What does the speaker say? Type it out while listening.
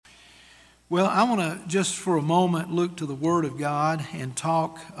Well, I want to just for a moment look to the Word of God and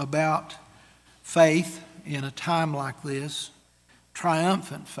talk about faith in a time like this,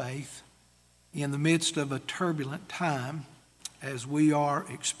 triumphant faith in the midst of a turbulent time as we are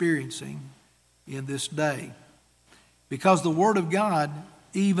experiencing in this day. Because the Word of God,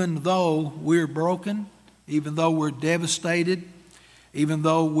 even though we're broken, even though we're devastated, even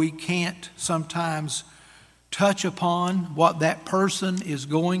though we can't sometimes touch upon what that person is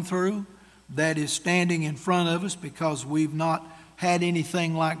going through that is standing in front of us, because we've not had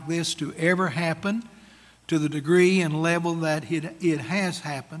anything like this to ever happen to the degree and level that it has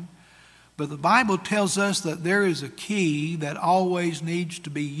happened. But the Bible tells us that there is a key that always needs to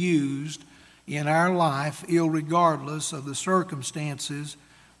be used in our life, irregardless of the circumstances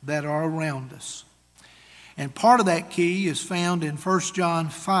that are around us. And part of that key is found in 1 John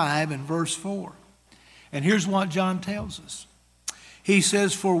 5 and verse 4. And here's what John tells us. He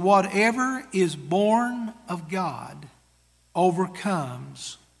says, "For whatever is born of God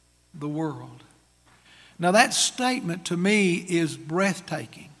overcomes the world." Now that statement to me is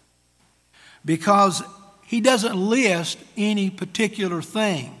breathtaking, because he doesn't list any particular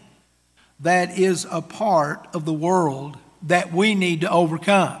thing that is a part of the world that we need to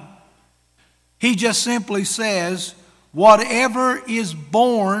overcome. He just simply says, whatever is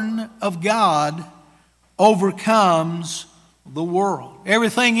born of God overcomes the world.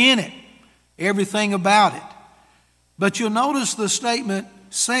 Everything in it, everything about it. But you'll notice the statement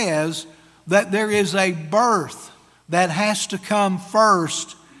says that there is a birth that has to come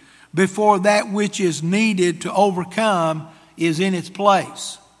first before that which is needed to overcome is in its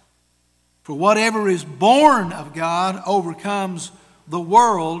place. For whatever is born of God overcomes the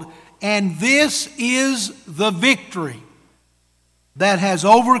world, and this is the victory that has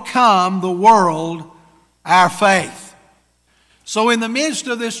overcome the world, our faith. So in the midst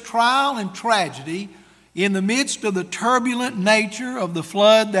of this trial and tragedy, in the midst of the turbulent nature of the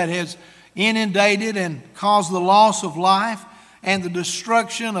flood that has inundated and caused the loss of life and the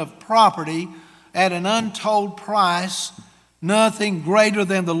destruction of property at an untold price, nothing greater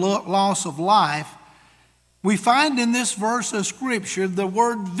than the loss of life, we find in this verse of Scripture the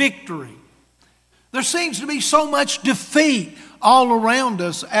word victory. There seems to be so much defeat all around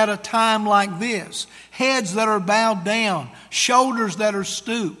us at a time like this. Heads that are bowed down, shoulders that are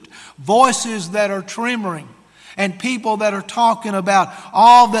stooped, voices that are tremoring, and people that are talking about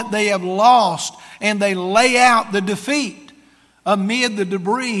all that they have lost, and they lay out the defeat amid the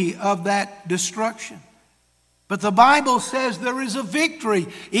debris of that destruction. But the Bible says there is a victory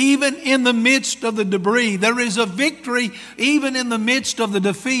even in the midst of the debris. There is a victory even in the midst of the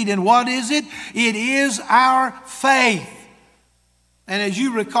defeat. And what is it? It is our faith. And as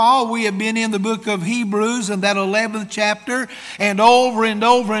you recall, we have been in the book of Hebrews in that 11th chapter, and over and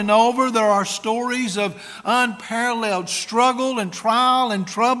over and over there are stories of unparalleled struggle and trial and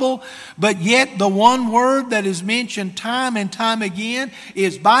trouble. But yet the one word that is mentioned time and time again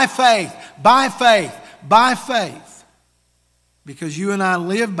is by faith, by faith, by faith. Because you and I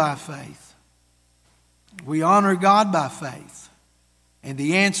live by faith. We honor God by faith. And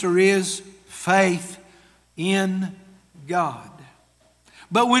the answer is faith in God.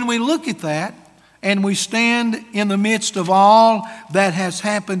 But when we look at that and we stand in the midst of all that has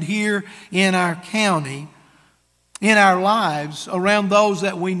happened here in our county, in our lives, around those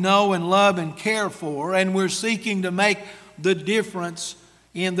that we know and love and care for, and we're seeking to make the difference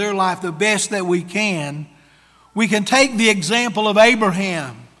in their life the best that we can take the example of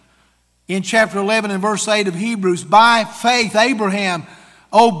Abraham in chapter 11 and verse 8 of Hebrews. By faith, Abraham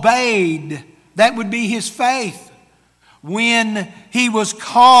obeyed. That would be his faith. When he was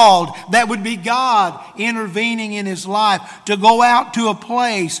called, that would be God intervening in his life to go out to a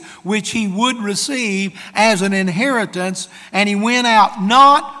place which he would receive as an inheritance. And he went out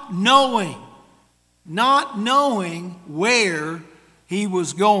not knowing where he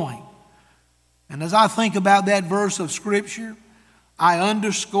was going. And as I think about that verse of Scripture, I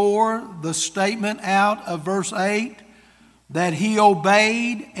underscore the statement out of verse 8 that he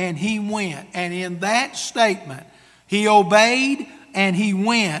obeyed and he went. And in that statement, he obeyed and he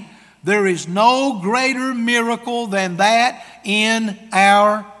went. There is no greater miracle than that in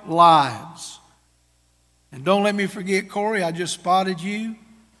our lives. And don't let me forget, Corey, I just spotted you.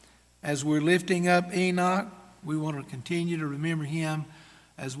 As we're lifting up Enoch, we want to continue to remember him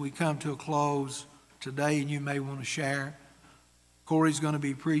as we come to a close today, and you may want to share. Corey's going to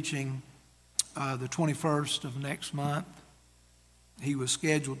be preaching the 21st of next month. He was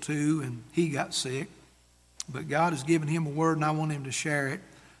scheduled to, and he got sick. But God has given him a word, and I want him to share it.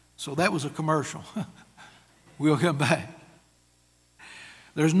 So that was a commercial. We'll come back.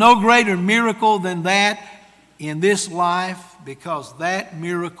 There's no greater miracle than that in this life, because that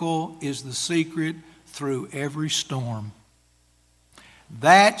miracle is the secret through every storm.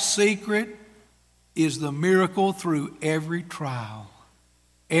 That secret is the miracle through every trial,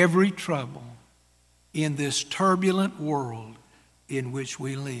 every trouble in this turbulent world in which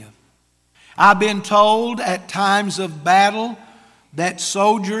we live. I've been told at times of battle that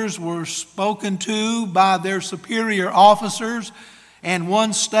soldiers were spoken to by their superior officers, and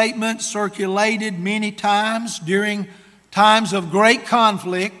one statement circulated many times during times of great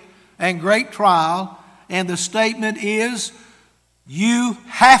conflict and great trial, and the statement is, "You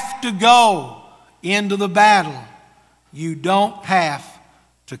have to go into the battle. You don't have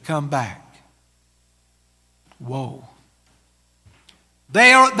to come back." Whoa.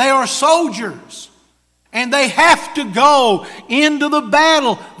 They are soldiers, and they have to go into the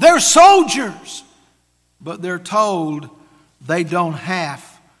battle. They're soldiers, but they're told they don't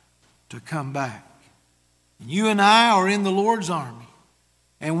have to come back. You and I are in the Lord's army,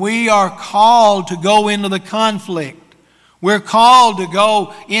 and we are called to go into the conflict. We're called to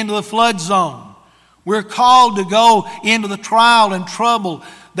go into the flood zone. We're called to go into the trial and trouble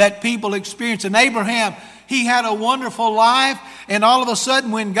that people experience. And Abraham, he had a wonderful life, and all of a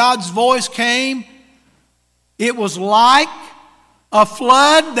sudden when God's voice came, it was like a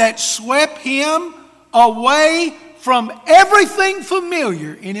flood that swept him away from everything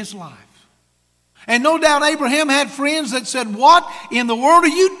familiar in his life. And no doubt Abraham had friends that said, "What in the world are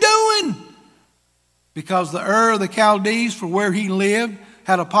you doing?" Because the Ur of the Chaldees, for where he lived,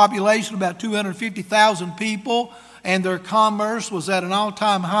 had a population of about 250,000 people, and their commerce was at an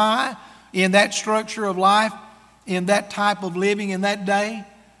all-time high in that structure of life, in that type of living in that day.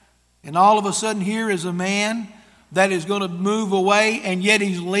 And all of a sudden here is a man that is going to move away, and yet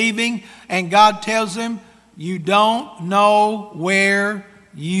he's leaving, and God tells him, "You don't know where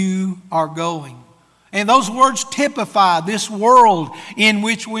you are going." And those words typify this world in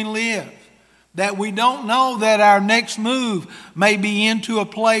which we live. That we don't know that our next move may be into a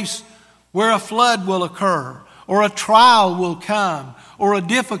place where a flood will occur, or a trial will come, or a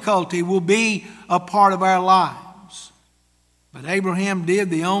difficulty will be a part of our lives. But Abraham did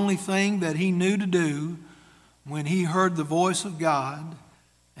the only thing that he knew to do when he heard the voice of God,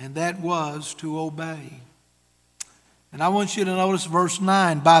 and that was to obey. And I want you to notice verse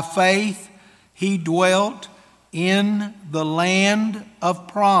 9. By faith he dwelt in the land of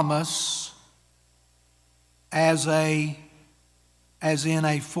promise, as in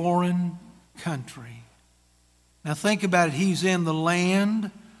a foreign country. Now think about it. He's in the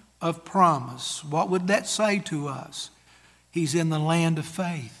land of promise. What would that say to us? He's in the land of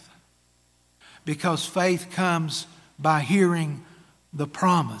faith. Because faith comes by hearing the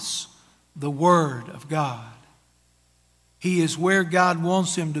promise, the Word of God. He is where God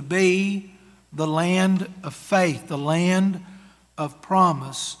wants him to be, the land of faith, the land of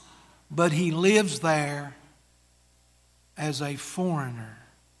promise. But he lives there as a foreigner.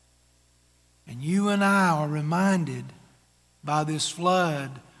 And you and I are reminded by this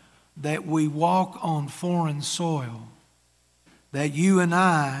flood that we walk on foreign soil, that you and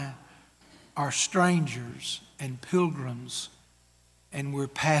I are strangers and pilgrims, and we're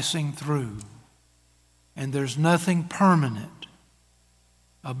passing through. And there's nothing permanent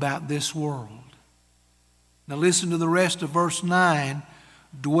about this world. Now listen to the rest of verse 9,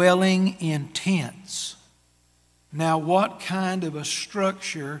 dwelling in tents. Now, what kind of a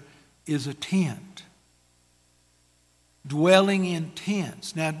structure is a tent? Dwelling in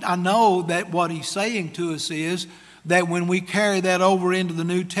tents. Now, I know that what he's saying to us is that when we carry that over into the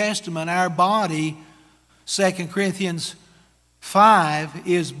New Testament, our body, 2 Corinthians 5,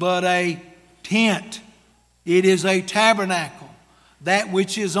 is but a tent. It is a tabernacle. That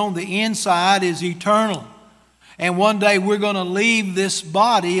which is on the inside is eternal. And one day we're going to leave this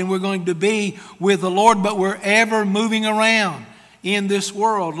body and we're going to be with the Lord, but we're ever moving around in this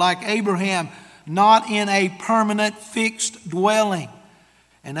world like Abraham, not in a permanent fixed dwelling.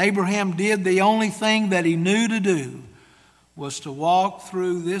 And Abraham did the only thing that he knew to do, was to walk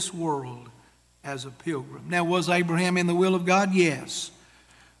through this world as a pilgrim. Now, was Abraham in the will of God? Yes.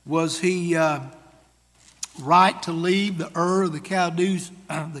 Was he right to leave the Ur of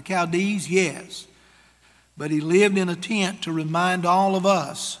the Chaldees? Yes. But he lived in a tent to remind all of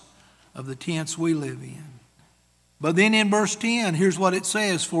us of the tents we live in. But then in verse 10, here's what it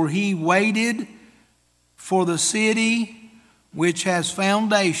says. For he waited for the city which has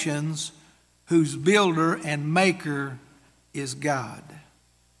foundations, whose builder and maker is God.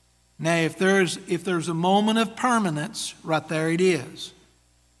 Now, if there's a moment of permanence, right there it is.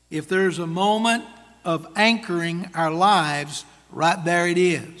 If there's a moment of anchoring our lives, right there it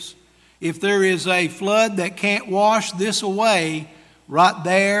is. If there is a flood that can't wash this away, right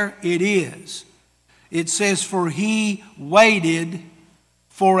there it is. It says, for he waited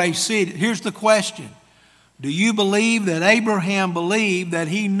for a city. Here's the question. Do you believe that Abraham believed that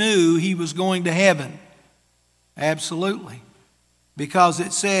he knew he was going to heaven? Absolutely. Because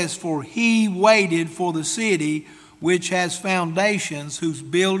it says, for he waited for the city which has foundations, whose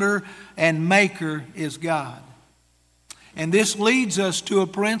builder and maker is God. And this leads us to a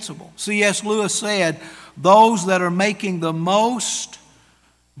principle. C.S. Lewis said, those that are making the most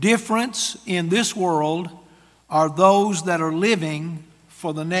difference in this world are those that are living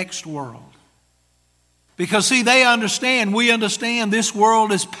for the next world. Because see, we understand this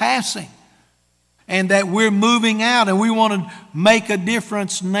world is passing and that we're moving out and we want to make a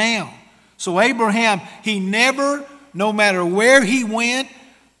difference now. So Abraham, he never, no matter where he went,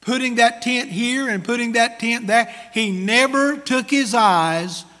 putting that tent here and putting that tent there, he never took his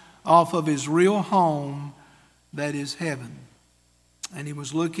eyes off of his real home, that is heaven. And he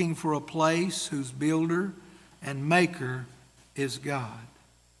was looking for a place whose builder and maker is God.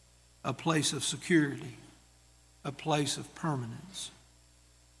 A place of security, a place of permanence.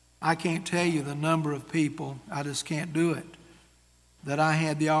 I can't tell you the number of people, I just can't do it, that I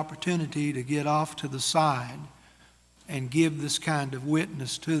had the opportunity to get off to the side and give this kind of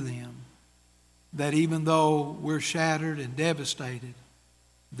witness to them, that even though we're shattered and devastated,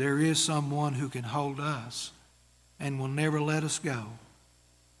 there is someone who can hold us and will never let us go,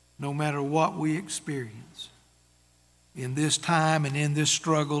 no matter what we experience in this time and in this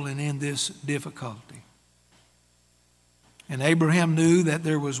struggle and in this difficulty. And Abraham knew that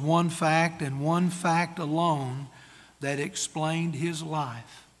there was one fact and one fact alone that explained his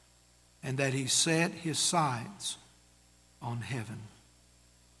life, and that he set his sights on heaven.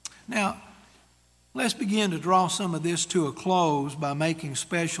 Now, let's begin to draw some of this to a close by making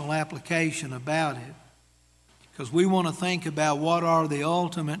special application about it, because we want to think about what are the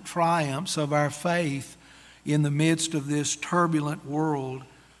ultimate triumphs of our faith in the midst of this turbulent world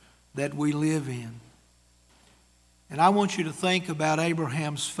that we live in. And I want you to think about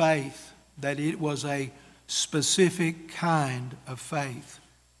Abraham's faith, that it was a specific kind of faith.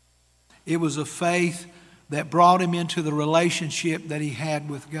 It was a faith that brought him into the relationship that he had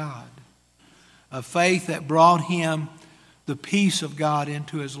with God. A faith that brought him the peace of God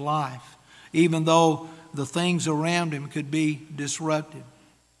into his life, even though the things around him could be disrupted.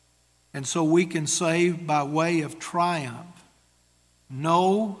 And so we can say by way of triumph,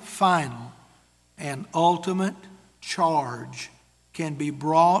 no final and ultimate charge can be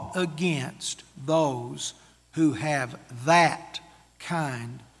brought against those who have that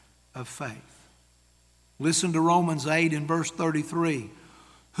kind of faith. Listen to Romans 8 and verse 33.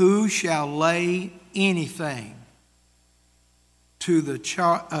 Who shall lay anything to the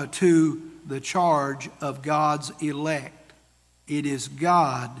charge of God's elect? It is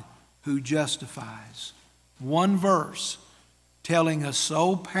God who justifies. One verse telling us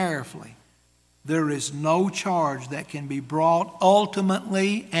so powerfully, there is no charge that can be brought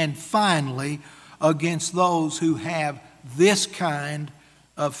ultimately and finally against those who have this kind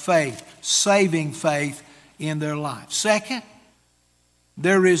of faith, saving faith in their life. Second,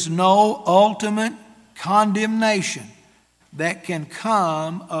 there is no ultimate condemnation that can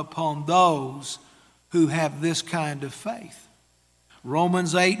come upon those who have this kind of faith.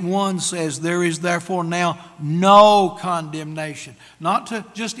 Romans 8:1 says, there is therefore now no condemnation, not to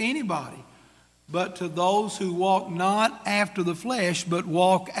just anybody, but to those who walk not after the flesh, but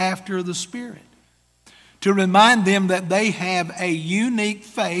walk after the Spirit. To remind them that they have a unique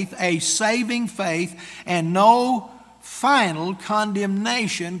faith, a saving faith, and no final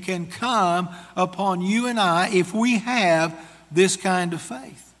condemnation can come upon you and I if we have this kind of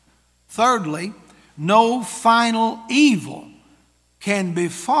faith. Thirdly, no final evil can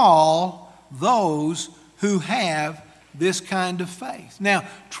befall those who have this kind of faith. Now,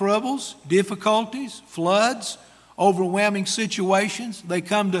 troubles, difficulties, floods, overwhelming situations, they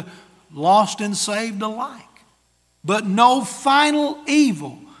come to lost and saved alike. But no final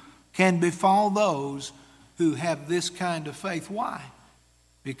evil can befall those who have this kind of faith. Why?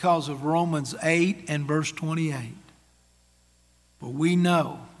 Because of Romans 8 and verse 28. But we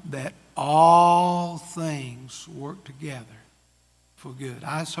know that all things work together for good.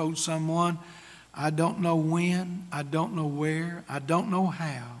 I told someone, I don't know when, I don't know where, I don't know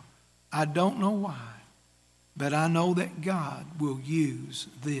how, I don't know why, but I know that God will use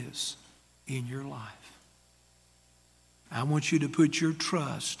this in your life. I want you to put your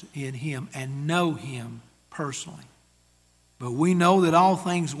trust in Him and know Him personally. But we know that all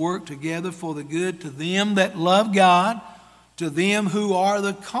things work together for the good to them that love God, to them who are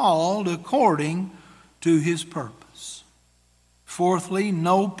the called according to his purpose. Fourthly,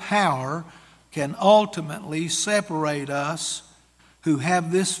 no power can ultimately separate us who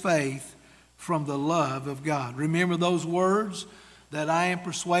have this faith from the love of God. Remember those words, that I am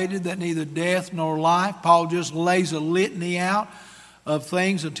persuaded that neither death nor life. Paul just lays a litany out of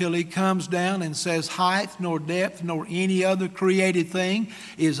things until he comes down and says height nor depth nor any other created thing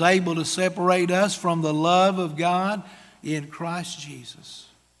is able to separate us from the love of God in Christ Jesus.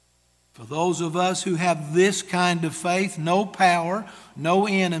 For those of us who have this kind of faith, no power, no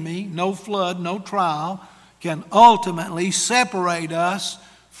enemy, no flood, no trial can ultimately separate us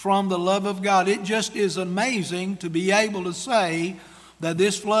from the love of God. It just is amazing to be able to say that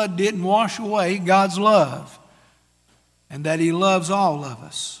this flood didn't wash away God's love, and that he loves all of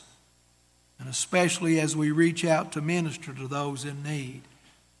us, and especially as we reach out to minister to those in need.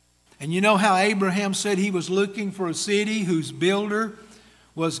 And you know how Abraham said he was looking for a city whose builder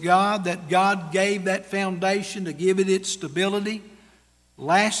was God, that God gave that foundation to give it its stability?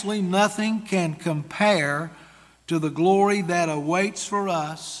 Lastly, nothing can compare to the glory that awaits for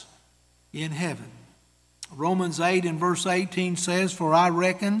us in heaven. Romans 8 and verse 18 says, for I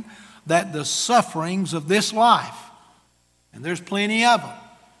reckon that the sufferings of this life, and there's plenty of them,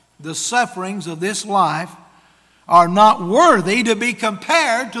 the sufferings of this life are not worthy to be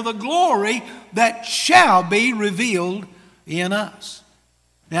compared to the glory that shall be revealed in us.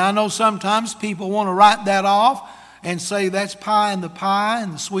 Now I know sometimes people want to write that off and say that's pie in the pie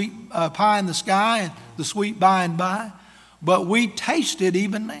and the sweet pie in the sky and the sweet by and by. But we taste it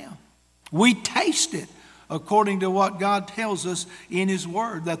even now. We taste it according to what God tells us in his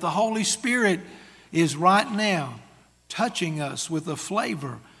word, that the Holy Spirit is right now touching us with the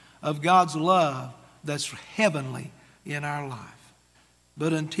flavor of God's love that's heavenly in our life.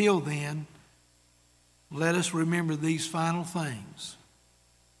 But until then, let us remember these final things.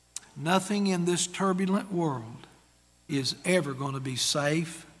 Nothing in this turbulent world is ever going to be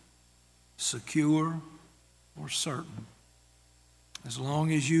safe, secure, or certain. As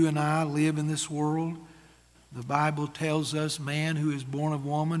long as you and I live in this world, the Bible tells us man who is born of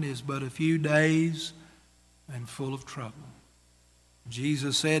woman is but a few days and full of trouble.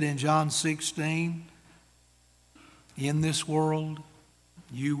 Jesus said in John 16, in this world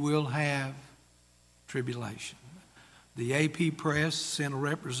you will have tribulation. The AP Press sent a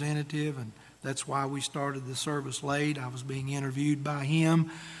representative, and that's why we started the service late. I was being interviewed by him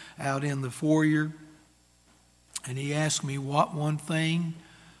out in the foyer, and he asked me, what one thing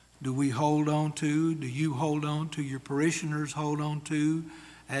do we hold on to? Do you hold on to, your parishioners hold on to,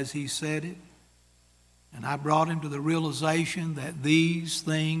 as he said it? And I brought him to the realization that these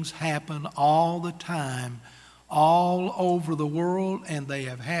things happen all the time, all over the world, and they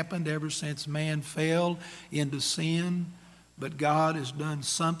have happened ever since man fell into sin. But God has done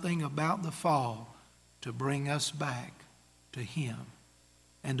something about the fall to bring us back to him,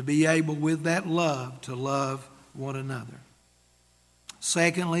 and to be able with that love to love one another.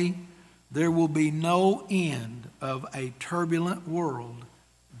 Secondly, there will be no end of a turbulent world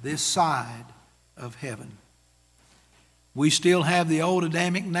this side of heaven. We still have the old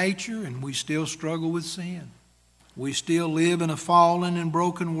Adamic nature, and we still struggle with sin. We still live in a fallen and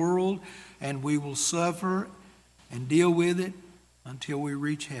broken world, and we will suffer and deal with it until we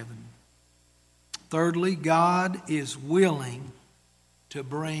reach heaven. Thirdly, God is willing to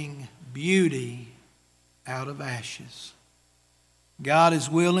bring beauty out of ashes. God is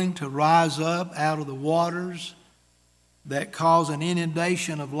willing to rise up out of the waters that cause an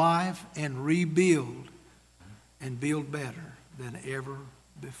inundation of life and rebuild and build better than ever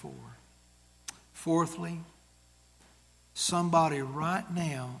before. Fourthly, somebody right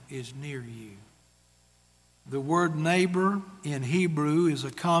now is near you. The word neighbor in Hebrew is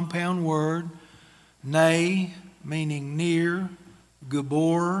a compound word. Ne, meaning near.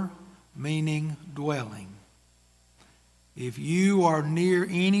 Gabor, meaning dwelling. If you are near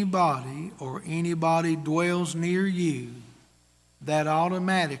anybody or anybody dwells near you, that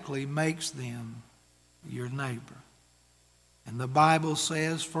automatically makes them your neighbor. And the Bible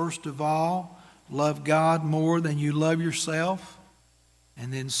says, first of all, love God more than you love yourself.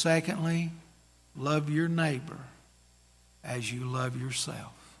 And then secondly, love your neighbor as you love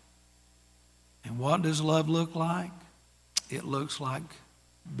yourself. And what does love look like? It looks like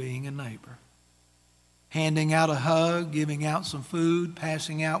being a neighbor. Handing out a hug, giving out some food,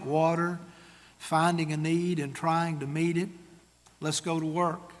 passing out water, finding a need and trying to meet it. Let's go to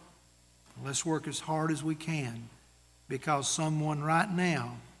work. Let's work as hard as we can, because someone right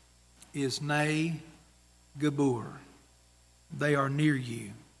now is ne gabur. They are near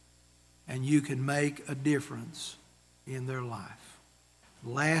you, and you can make a difference in their life.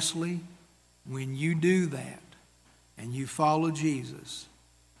 Lastly, when you do that and you follow Jesus,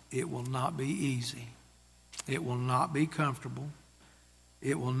 it will not be easy. It will not be comfortable.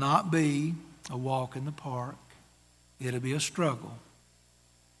 It will not be a walk in the park. It'll be a struggle.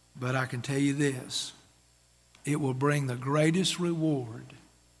 But I can tell you this, it will bring the greatest reward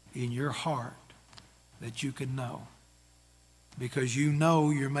in your heart that you can know. Because you know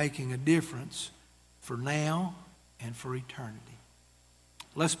you're making a difference for now and for eternity.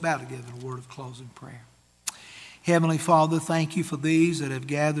 Let's bow together in a word of closing prayer. Heavenly Father, thank you for these that have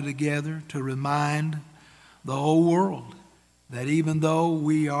gathered together to remind the whole world that even though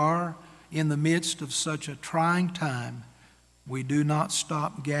we are in the midst of such a trying time, we do not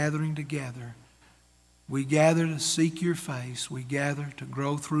stop gathering together. We gather to seek your face. We gather to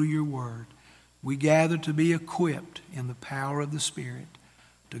grow through your word. We gather to be equipped in the power of the Spirit,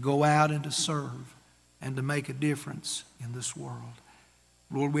 to go out and to serve and to make a difference in this world.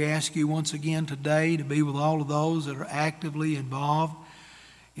 Lord, we ask you once again today to be with all of those that are actively involved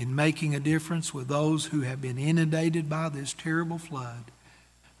in making a difference with those who have been inundated by this terrible flood.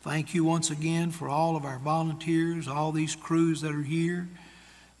 Thank you once again for all of our volunteers, all these crews that are here,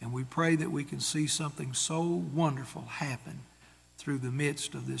 and we pray that we can see something so wonderful happen through the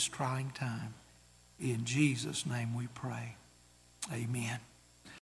midst of this trying time. In Jesus' name we pray. Amen.